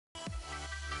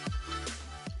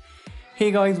Hey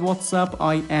guys, what's up?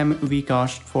 I am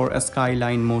Vikash for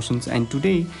Skyline Motions, and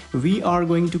today we are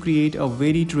going to create a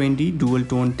very trendy dual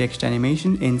tone text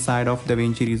animation inside of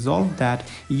DaVinci Resolve that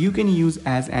you can use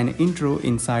as an intro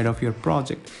inside of your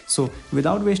project. So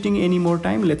without wasting any more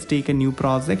time, let's take a new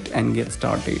project and get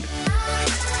started.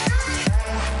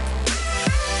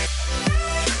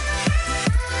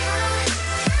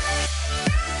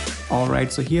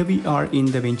 Alright, so here we are in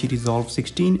DaVinci Resolve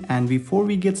 16, and before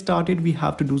we get started we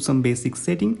have to do some basic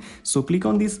setting. So click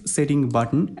on this setting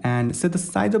button and set the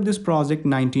size of this project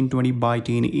 1920 by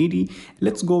 1080.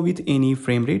 Let's go with any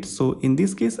frame rate. So in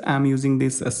this case I'm using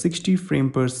this 60 frame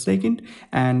per second,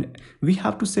 and we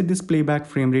have to set this playback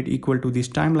frame rate equal to this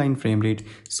timeline frame rate.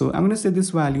 So I'm going to set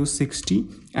this value 60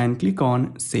 and click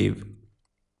on save.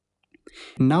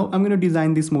 Now I'm going to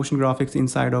design this motion graphics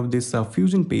inside of this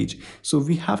Fusion page. So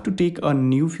we have to take a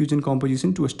new Fusion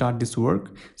composition to start this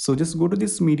work. So just go to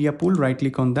this media pool, right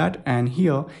click on that, and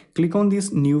here click on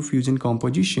this new Fusion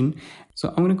composition. So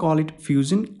I'm going to call it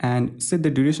Fusion and set the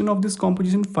duration of this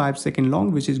composition 5 seconds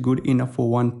long, which is good enough for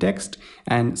one text,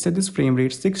 and set this frame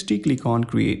rate 60. Click on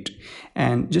create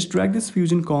and just drag this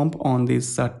Fusion comp on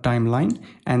this timeline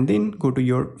and then go to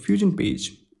your Fusion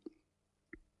page.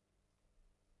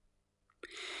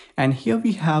 And here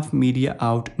we have media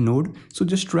out node. So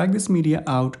just drag this media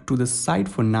out to the side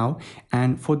for now.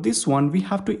 And for this one, we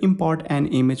have to import an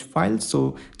image file.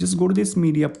 So just go to this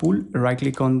media pool, right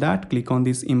click on that, click on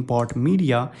this import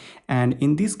media. And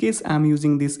in this case, I'm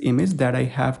using this image that I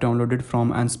have downloaded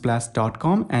from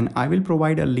unsplash.com, and I will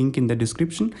provide a link in the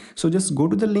description. So just go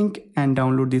to the link and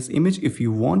download this image if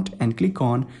you want, and click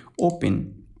on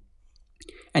open.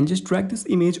 And just drag this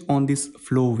image on this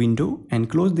flow window and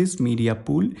close this media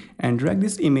pool and drag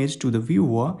this image to the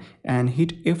viewer and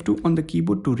hit F2 on the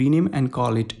keyboard to rename and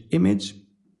call it image.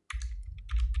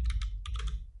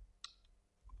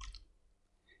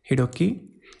 Hit OK.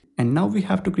 And now we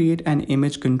have to create an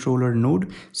image controller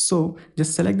node. So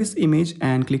just select this image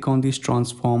and click on this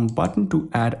transform button to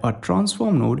add a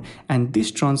transform node, and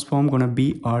this transform gonna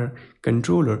be our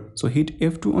controller. So hit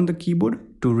F2 on the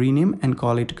keyboard to rename and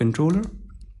call it controller.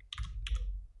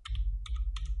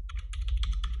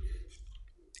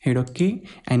 Hit OK,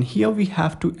 and here we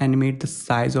have to animate the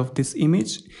size of this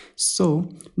image. So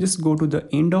just go to the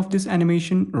end of this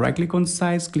animation, right click on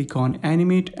size, click on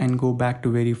animate, and go back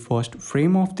to very first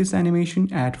frame of this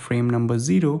animation at frame number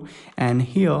 0, and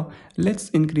here let's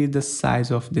increase the size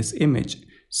of this image.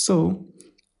 So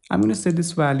I'm going to set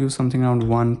this value something around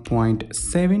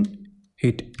 1.7,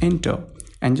 hit enter,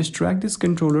 and just drag this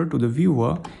controller to the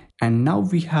viewer. And now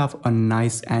we have a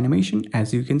nice animation,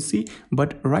 as you can see,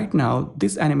 but right now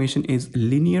this animation is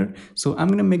linear. So I'm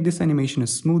going to make this animation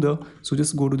smoother. So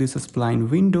just go to this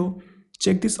spline window,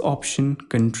 check this option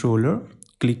controller,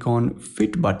 click on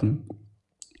fit button,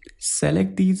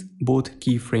 select these both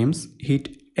keyframes, hit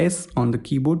S on the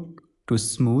keyboard to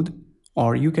smooth,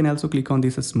 or you can also click on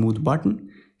this smooth button.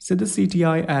 Set the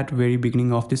CTI at very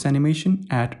beginning of this animation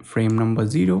at frame number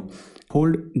 0,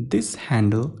 hold this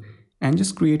handle and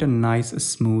just create a nice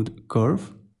smooth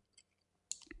curve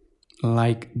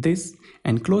like this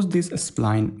and close this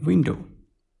spline window.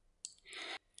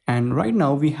 And right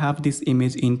now we have this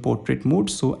image in portrait mode,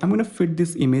 so I'm going to fit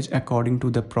this image according to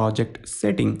the project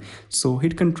setting. So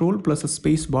hit Ctrl plus a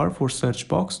space bar for search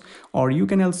box, or you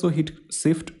can also hit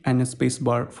Shift and a space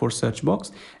bar for search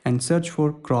box and search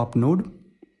for crop node.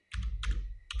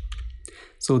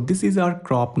 So this is our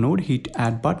crop node, hit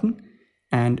add button,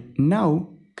 and now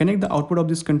connect the output of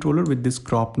this controller with this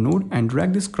crop node and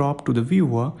drag this crop to the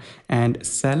viewer and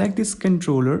select this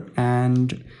controller,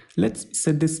 and let's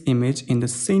set this image in the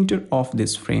center of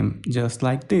this frame just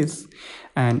like this.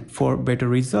 And for better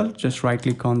result, just right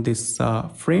click on this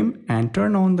frame and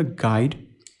turn on the guide.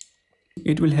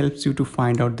 It will help you to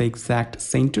find out the exact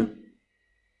center.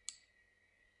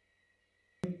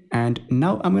 And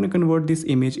now I'm going to convert this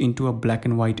image into a black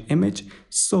and white image.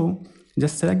 So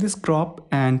just select this crop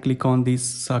and click on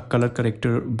this color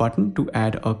corrector button to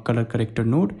add a color corrector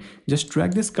node. Just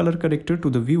drag this color corrector to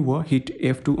the viewer, hit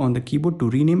F2 on the keyboard to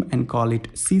rename and call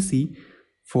it CC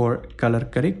for color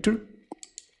corrector.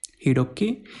 Hit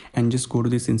OK and just go to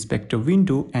this inspector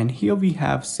window, and here we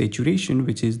have saturation,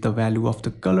 which is the value of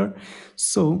the color.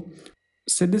 So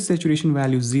set this saturation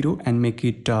value 0 and make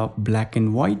it black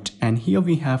and white, and here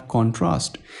we have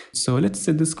contrast. So let's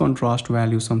set this contrast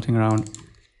value something around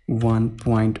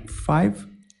 1.5,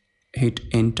 hit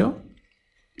enter.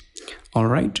 All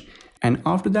right, and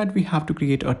after that we have to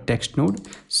create a text node.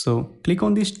 So click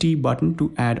on this T button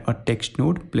to add a text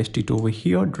node, place it over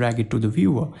here, drag it to the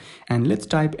viewer, and let's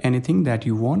type anything that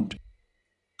you want.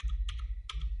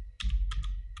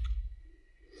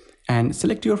 and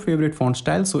select your favorite font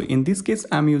style. So in this case,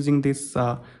 I'm using this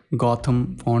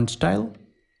Gotham font style.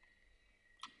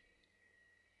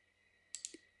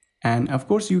 And of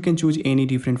course, you can choose any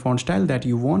different font style that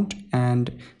you want,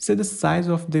 and set the size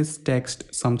of this text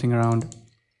something around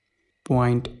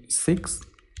 0.6.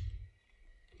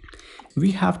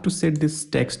 We have to set this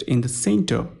text in the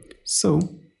center, so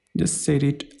just set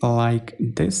it like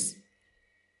this.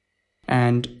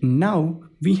 And now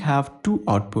we have two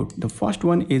output. The first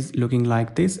one is looking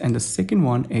like this and the second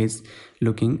one is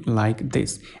looking like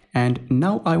this. And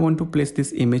now I want to place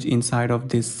this image inside of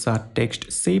this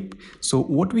text shape. So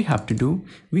what we have to do,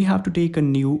 we have to take a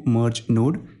new merge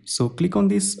node. So click on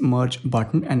this merge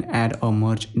button and add a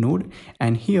merge node,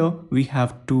 and here we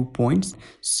have 2 points.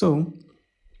 So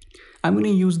I'm going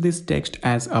to use this text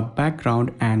as a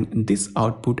background and this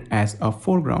output as a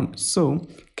foreground. So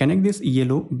connect this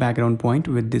yellow background point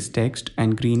with this text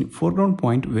and green foreground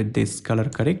point with this color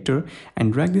corrector,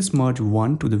 and drag this merge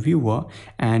one to the viewer.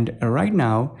 And right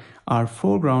now our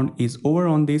foreground is over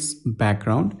on this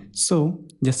background. So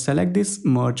just select this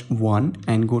merge one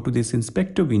and go to this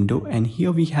inspector window, and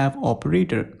here we have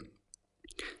operator.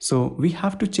 So we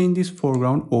have to change this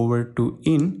foreground over to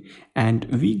in, and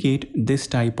we get this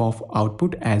type of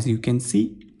output as you can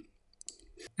see.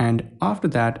 And after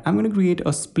that, I'm going to create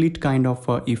a split kind of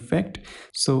effect.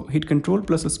 So hit Ctrl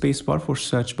plus a spacebar for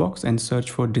search box and search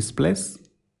for displays.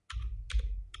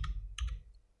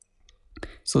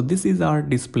 So this is our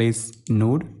displays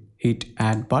node. Hit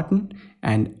add button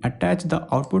and attach the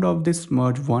output of this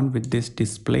merge one with this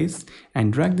displays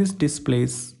and drag this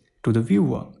displays to the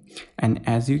viewer. And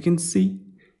as you can see,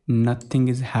 nothing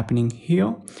is happening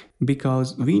here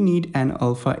because we need an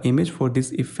alpha image for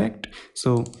this effect.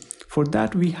 So for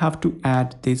that we have to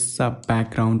add this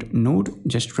background node.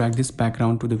 Just drag this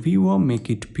background to the viewer, make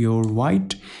it pure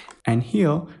white, and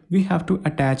here we have to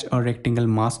attach a rectangle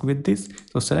mask with this.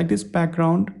 So select this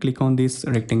background, click on this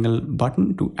rectangle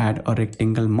button to add a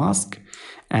rectangle mask,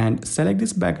 and select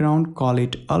this background, call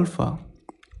it alpha.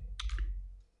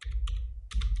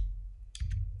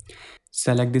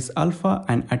 Select this alpha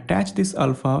and attach this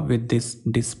alpha with this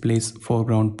displays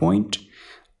foreground point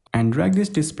and drag this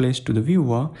displays to the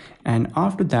viewer. And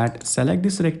after that, select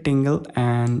this rectangle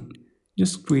and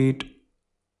just create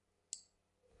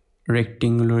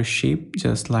rectangular shape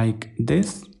just like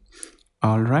this.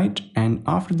 All right, and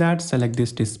after that select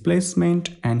this displacement,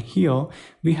 and here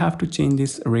we have to change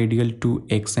this radial to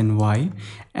X and Y,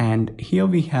 and here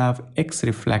we have X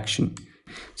reflection.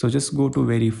 So just go to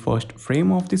very first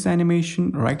frame of this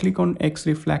animation, right click on X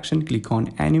reflection, click on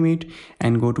animate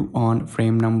and go to on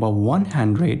frame number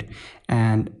 100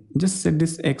 and just set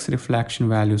this X reflection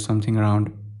value something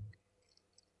around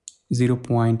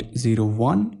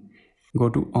 0.01. Go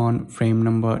to on frame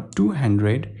number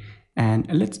 200 and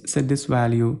let's set this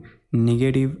value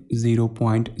negative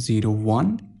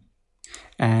 0.01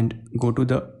 and go to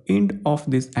the end of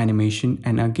this animation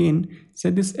and again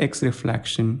set this X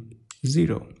reflection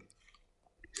 0.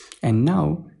 And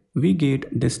now we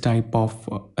get this type of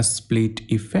a split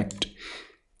effect,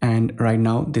 and right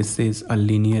now this is a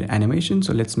linear animation.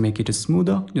 So let's make it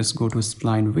smoother. Just go to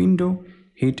spline window,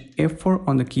 hit F4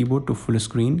 on the keyboard to full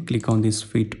screen, click on this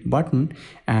fit button,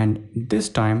 and this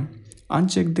time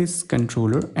uncheck this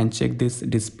controller and check this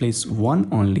displays one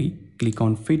only. Click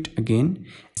on fit again,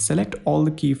 select all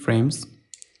the keyframes,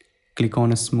 click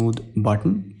on a smooth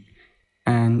button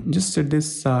and just set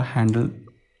this handle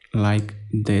like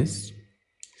this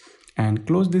and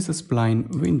close this spline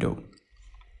window.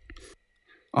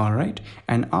 All right,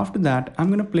 and after that I'm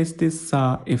going to place this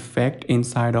effect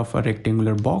inside of a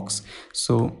rectangular box.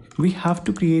 So we have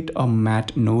to create a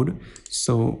matte node.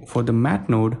 So for the matte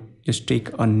node, just take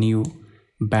a new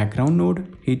background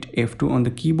node, hit F2 on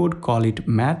the keyboard, call it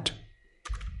matte.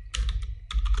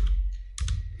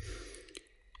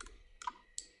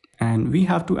 And we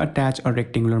have to attach a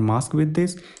rectangular mask with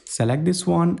this. Select this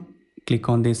one, click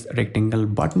on this rectangle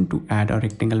button to add a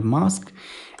rectangle mask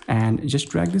and just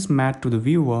drag this matte to the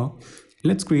viewer.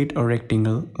 Let's create a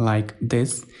rectangle like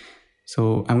this.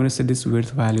 So I'm going to set this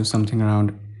width value something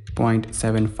around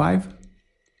 0.75.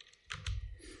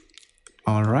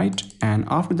 All right, and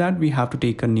after that we have to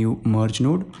take a new merge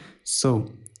node.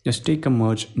 So just take a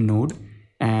merge node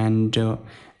and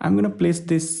I'm going to place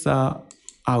this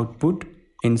output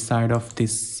inside of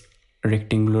this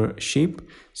rectangular shape.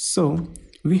 So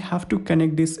we have to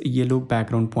connect this yellow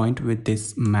background point with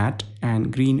this matte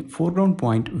and green foreground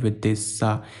point with this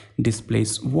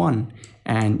displays one,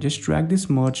 and just drag this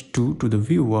merge 2 to the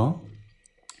viewer.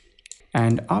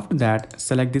 And after that,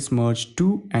 select this merge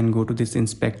to and go to this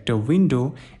inspector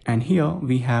window, and here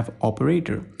we have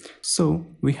operator. So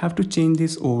we have to change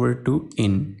this over to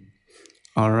in.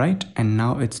 Alright, and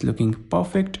now it's looking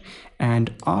perfect.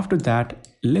 And after that,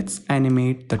 let's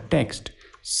animate the text.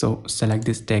 So select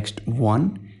this text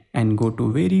 1 and go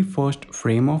to very first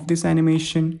frame of this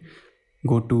animation.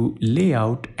 Go to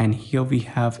layout, and here we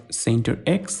have center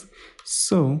X.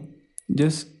 So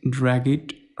just drag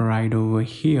it right over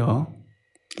here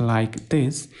like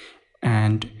this,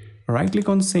 and right click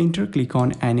on center, click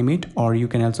on animate, or you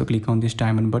can also click on this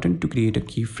diamond button to create a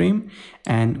keyframe,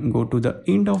 and go to the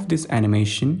end of this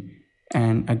animation,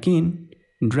 and again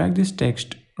drag this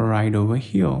text right over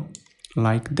here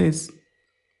like this.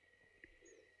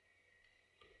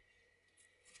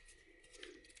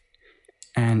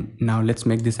 And now let's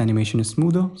make this animation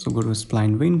smoother. So go to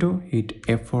spline window, hit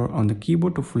F4 on the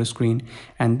keyboard to full screen,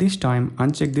 and this time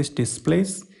uncheck this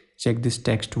displace, check this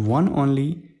text 1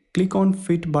 only, click on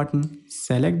fit button,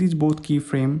 select these both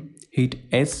keyframe, hit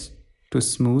S to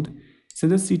smooth, set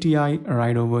the CTI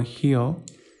right over here,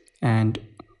 and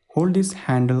hold this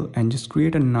handle and just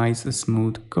create a nice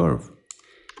smooth curve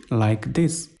like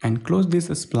this, and close this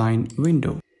spline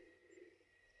window.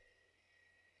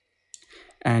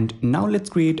 And now let's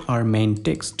create our main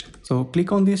text. So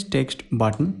click on this text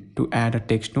button to add a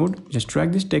text node. Just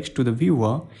drag this text to the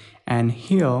viewer, and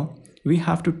here we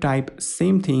have to type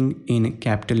same thing in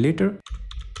capital letter,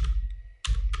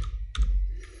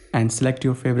 and select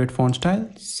your favorite font style.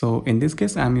 So in this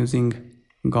case I'm using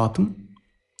Gotham,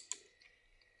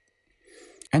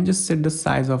 and just set the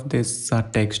size of this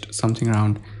text something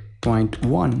around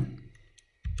 0.1.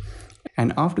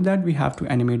 And after that we have to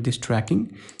animate this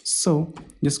tracking. So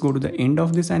just go to the end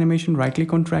of this animation, right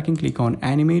click on tracking, click on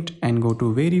animate, and go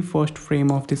to very first frame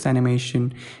of this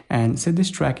animation and set this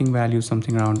tracking value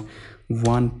something around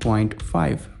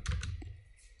 1.5.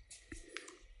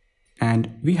 And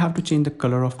we have to change the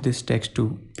color of this text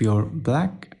to pure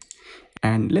black.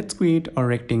 And let's create a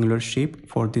rectangular shape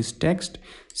for this text.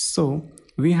 So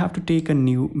we have to take a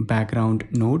new background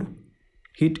node,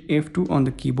 hit F2 on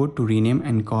the keyboard to rename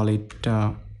and call it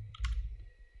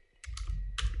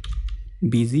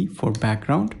BZ for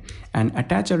background, and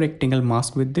attach a rectangle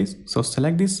mask with this. So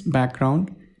select this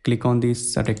background, click on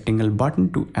this rectangle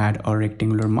button to add a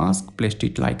rectangular mask, place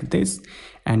it like this,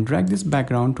 and drag this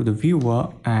background to the viewer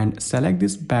and select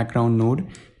this background node,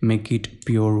 make it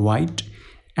pure white.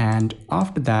 And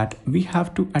after that we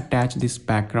have to attach this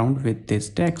background with this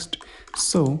text.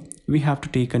 So we have to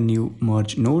take a new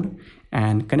merge node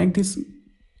and connect this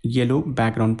yellow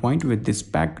background point with this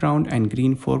background and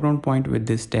green foreground point with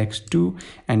this text 2,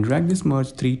 and drag this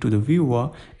merge 3 to the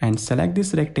viewer and select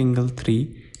this rectangle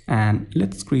 3, and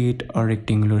let's create a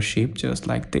rectangular shape just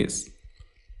like this.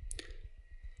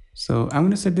 So I'm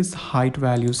going to set this height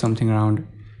value something around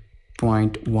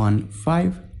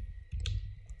 0.15.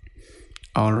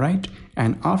 Alright,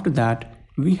 and after that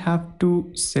we have to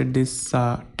set this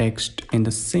text in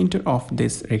the center of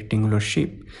this rectangular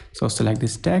shape. So select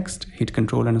this text, hit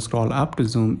Ctrl and scroll up to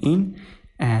zoom in,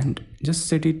 and just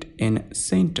set it in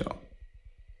center.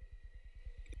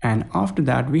 And after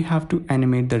that we have to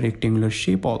animate the rectangular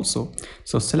shape also.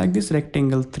 So select this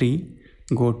rectangle 3,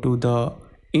 go to the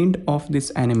end of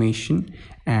this animation,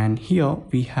 and here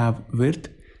we have width.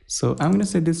 So I'm going to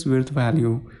set this width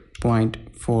value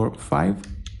 0.45,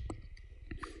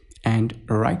 and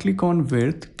right click on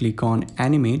width, click on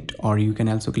animate, or you can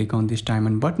also click on this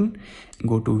diamond button,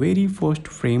 go to very first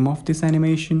frame of this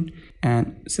animation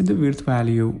and set the width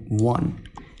value 1,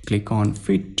 click on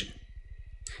fit.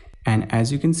 And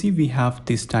as you can see we have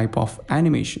this type of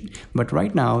animation, but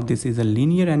right now this is a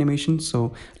linear animation,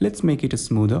 so let's make it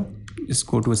smoother. Just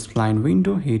go to a spline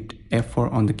window, hit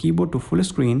F4 on the keyboard to full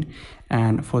screen,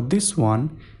 and for this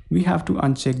one we have to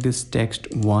uncheck this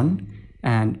text 1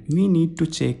 and we need to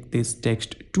check this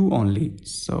text 2 only.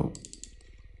 So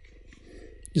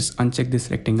just uncheck this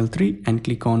rectangle 3 and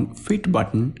click on fit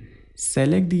button,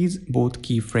 select these both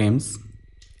keyframes,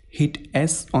 hit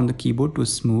S on the keyboard to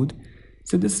smooth,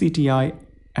 set the CTI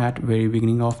at very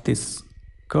beginning of this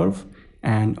curve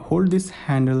and hold this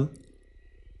handle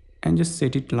and just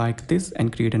set it like this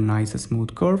and create a nice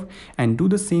smooth curve, and do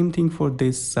the same thing for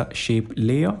this shape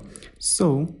layer.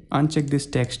 So uncheck this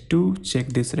text 2, check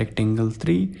this rectangle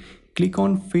 3, click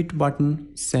on fit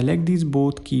button, select these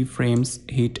both keyframes,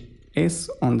 hit S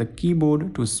on the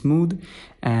keyboard to smooth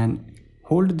and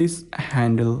hold this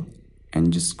handle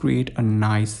and just create a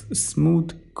nice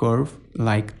smooth curve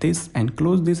like this and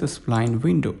close this spline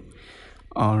window.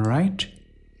 Alright.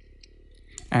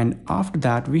 And after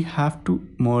that we have to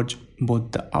merge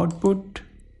both the output.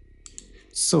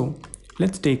 So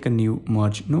let's take a new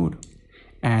merge node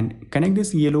and connect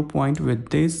this yellow point with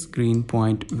this, green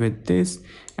point with this,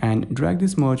 and drag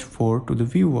this merge 4 to the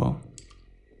viewer.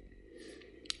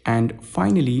 And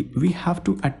finally, we have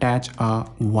to attach a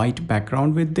white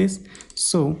background with this.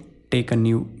 So take a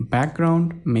new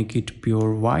background, make it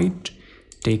pure white,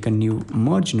 take a new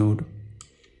merge node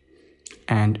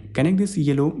and connect this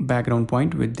yellow background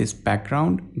point with this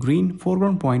background, green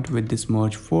foreground point with this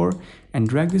merge 4 and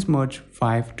drag this merge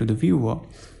 5 to the viewer.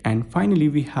 And finally,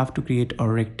 we have to create a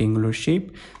rectangular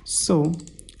shape. So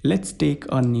let's take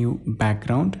a new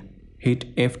background,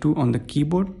 hit F2 on the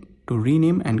keyboard to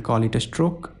rename and call it a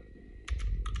stroke.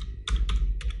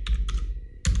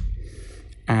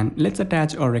 And let's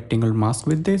attach a rectangle mask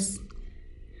with this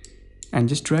and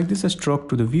just drag this stroke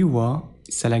to the viewer,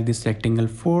 select this rectangle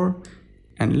 4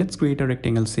 and let's create a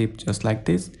rectangle shape just like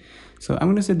this. So I'm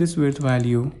going to set this width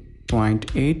value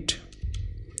 0.8,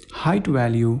 height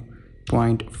value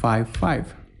 0.55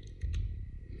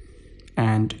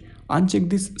 and uncheck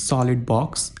this solid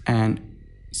box and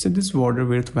set this border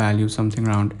width value something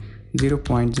around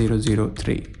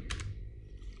 0.003.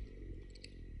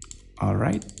 All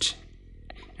right.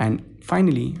 And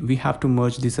finally, we have to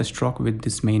merge this stroke with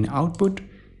this main output.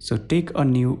 So take a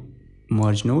new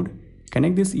merge node,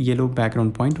 connect this yellow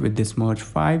background point with this merge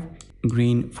 5,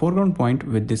 green foreground point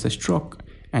with this stroke,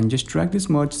 and just drag this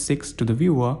merge 6 to the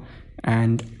viewer.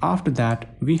 And after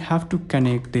that, we have to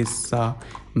connect this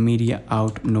media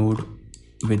out node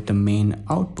with the main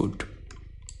output.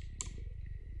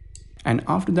 And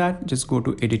after that, just go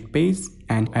to edit page,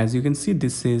 and as you can see,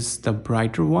 this is the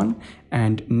brighter one.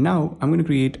 And now I'm going to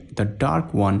create the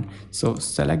dark one. So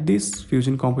select this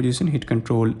fusion composition, hit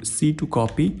Ctrl C to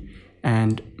copy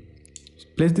and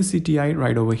place the CTI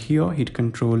right over here, hit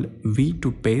Ctrl V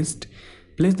to paste.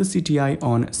 Place the CTI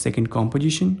on second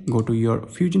composition, go to your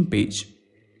fusion page.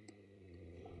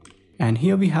 And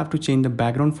here we have to change the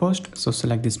background first. So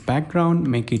select this background,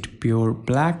 make it pure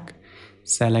black,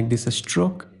 select this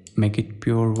stroke, make it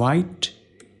pure white,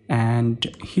 and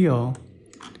here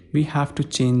we have to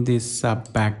change this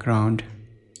background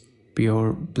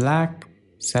pure black,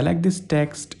 select this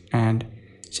text and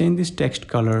change this text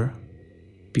color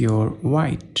pure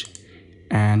white,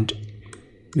 and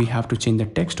we have to change the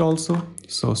text also.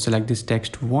 So select this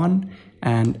text 1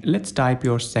 and let's type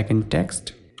your second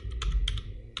text.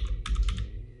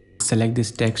 Select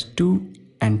this text 2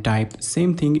 and type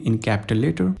same thing in capital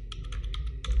letter.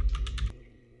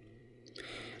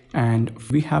 And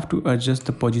we have to adjust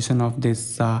the position of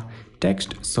this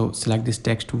text. So select this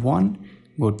text 1,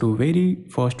 go to very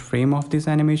first frame of this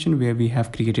animation where we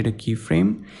have created a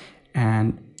keyframe,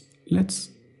 and let's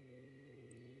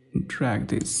drag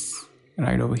this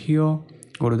right over here.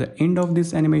 Go to the end of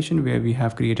this animation where we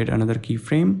have created another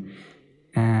keyframe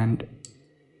and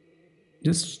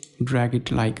just drag it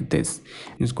like this.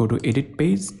 Just go to edit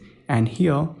page, and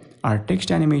here our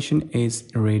text animation is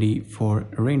ready for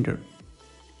render.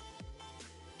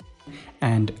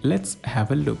 And let's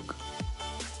have a look.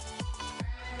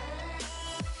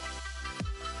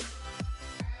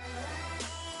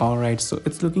 Alright, so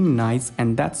it's looking nice,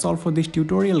 and that's all for this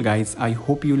tutorial guys. I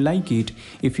hope you like it.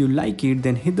 If you like it,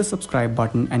 then hit the subscribe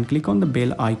button and click on the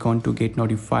bell icon to get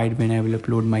notified when I will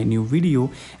upload my new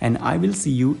video, and I will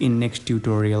see you in next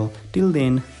tutorial. Till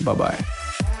then, bye bye.